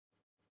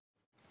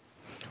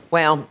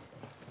Well,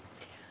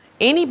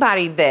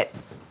 anybody that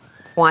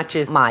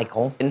watches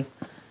Michael and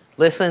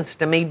listens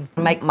to me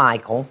make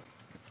Michael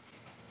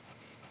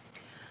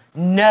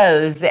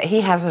knows that he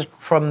has a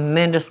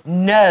tremendous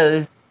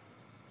nose.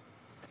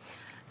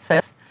 So,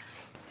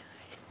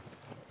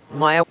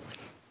 well,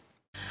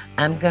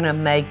 I'm gonna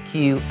make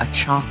you a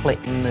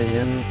chocolate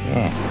mousse.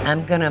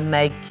 I'm gonna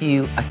make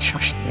you a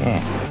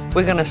chocolate.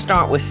 We're gonna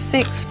start with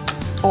 6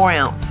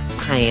 4-ounce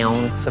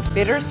pounds of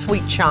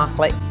bittersweet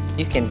chocolate.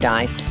 You can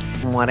dice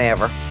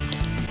whatever.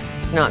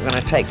 It's not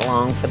gonna take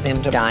long for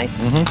them to dice.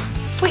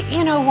 Wait,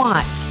 you know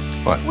what?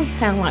 What? We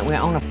sound like we're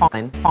on a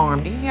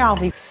farm. Do you hear all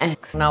these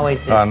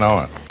noises? I know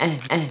it.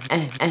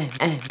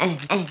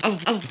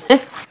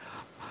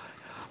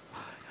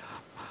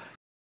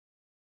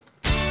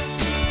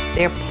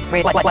 They're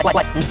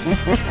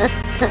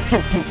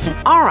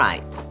all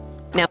right.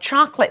 Now,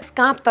 chocolate's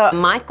got the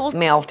Michael's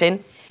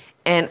melting,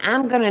 and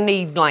I'm gonna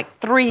need like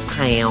 3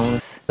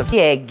 pounds of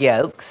egg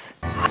yolks.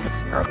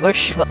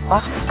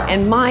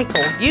 And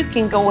Michael, you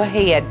can go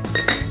ahead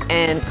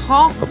and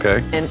cough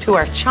into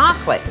our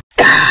chocolate.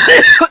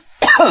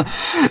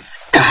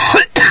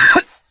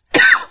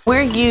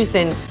 We're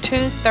using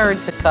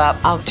 2/3 a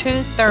cup of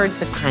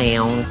 2/3 a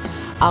pound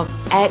of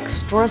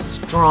extra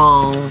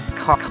strong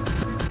coffee.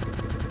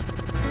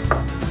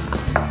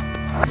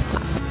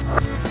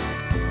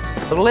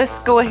 So let's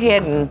go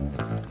ahead and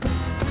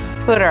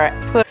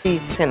put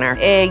these in our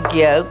egg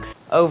yolks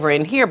over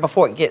in here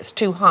before it gets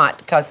too hot,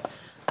 because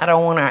I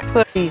don't want our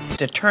pussies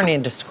to turn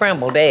into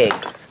scrambled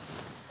eggs.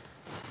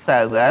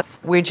 So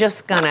we're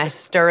just gonna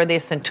stir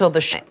this until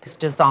the sugar is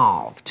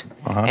dissolved,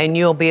 and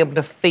you'll be able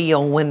to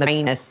feel when the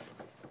greeness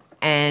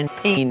and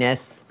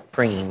peaness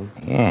cream.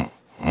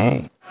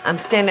 I'm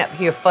standing up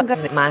here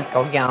fucking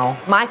Michael, y'all.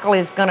 Michael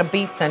is gonna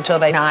beat until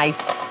they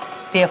nice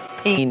stiff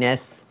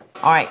penis.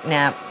 All right,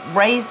 now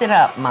raise it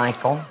up,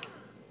 Michael.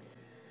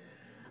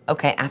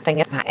 Okay, I think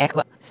it's my.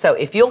 So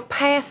if you'll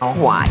pass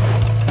white.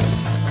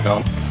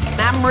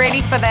 I'm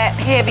ready for that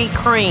heavy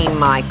cream,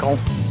 Michael.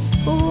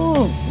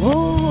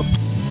 Ooh.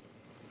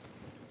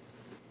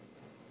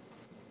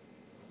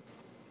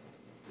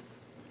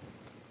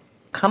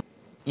 Come,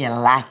 you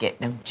like it,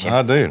 don't you?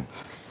 I do.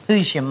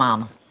 Who's your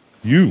mama?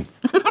 You.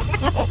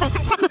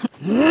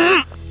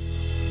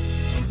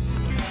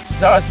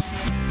 Sus.